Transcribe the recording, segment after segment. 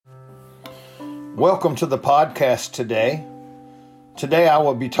Welcome to the podcast today. Today I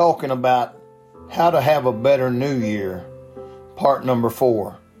will be talking about how to have a better new year, part number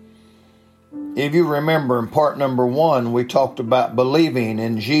 4. If you remember in part number 1, we talked about believing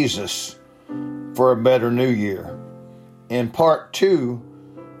in Jesus for a better new year. In part 2,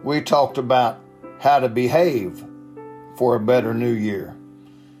 we talked about how to behave for a better new year.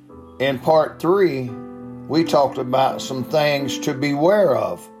 In part 3, we talked about some things to beware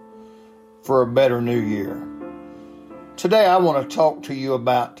of for a better new year. Today I want to talk to you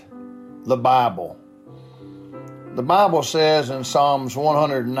about the Bible. The Bible says in Psalms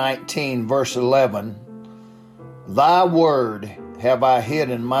 119 verse 11, "Thy word have I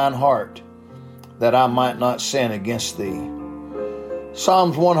hid in mine heart, that I might not sin against thee."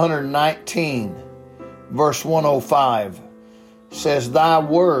 Psalms 119 verse 105 says, "Thy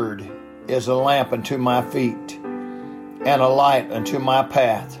word is a lamp unto my feet, and a light unto my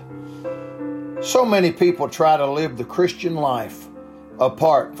path." So many people try to live the Christian life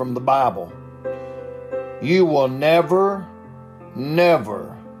apart from the Bible. You will never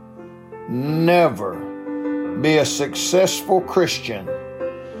be a successful Christian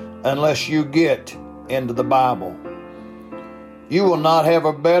unless you get into the Bible. You will not have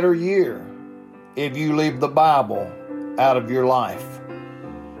a better year if you leave the Bible out of your life.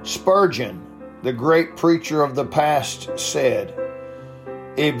 Spurgeon, the great preacher of the past, said,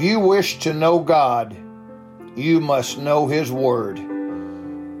 "If you wish to know God, you must know His Word."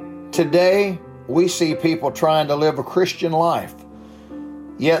 Today, we see people trying to live a Christian life,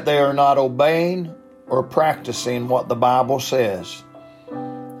 yet they are not obeying or practicing what the Bible says.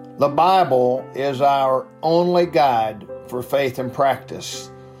 The Bible is our only guide for faith and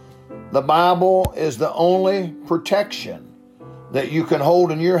practice. The Bible is the only protection that you can hold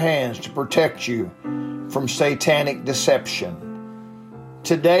in your hands to protect you from satanic deception.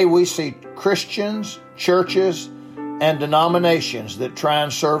 Today we see Christians, churches, and denominations that try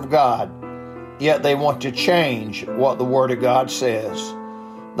and serve God, yet they want to change what the Word of God says.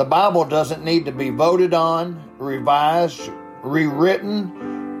 The Bible doesn't need to be voted on, revised,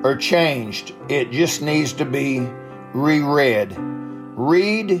 rewritten, or changed. It just needs to be reread.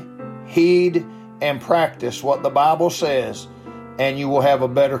 Read, heed, and practice what the Bible says, and you will have a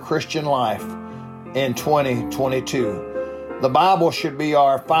better Christian life in 2022. The Bible should be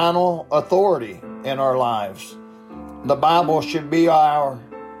our final authority in our lives. The Bible should be our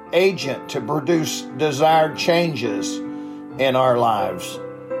agent to produce desired changes in our lives.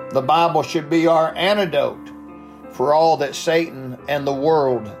 The Bible should be our antidote for all that Satan and the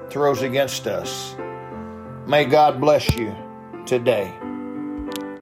world throws against us. May God bless you today.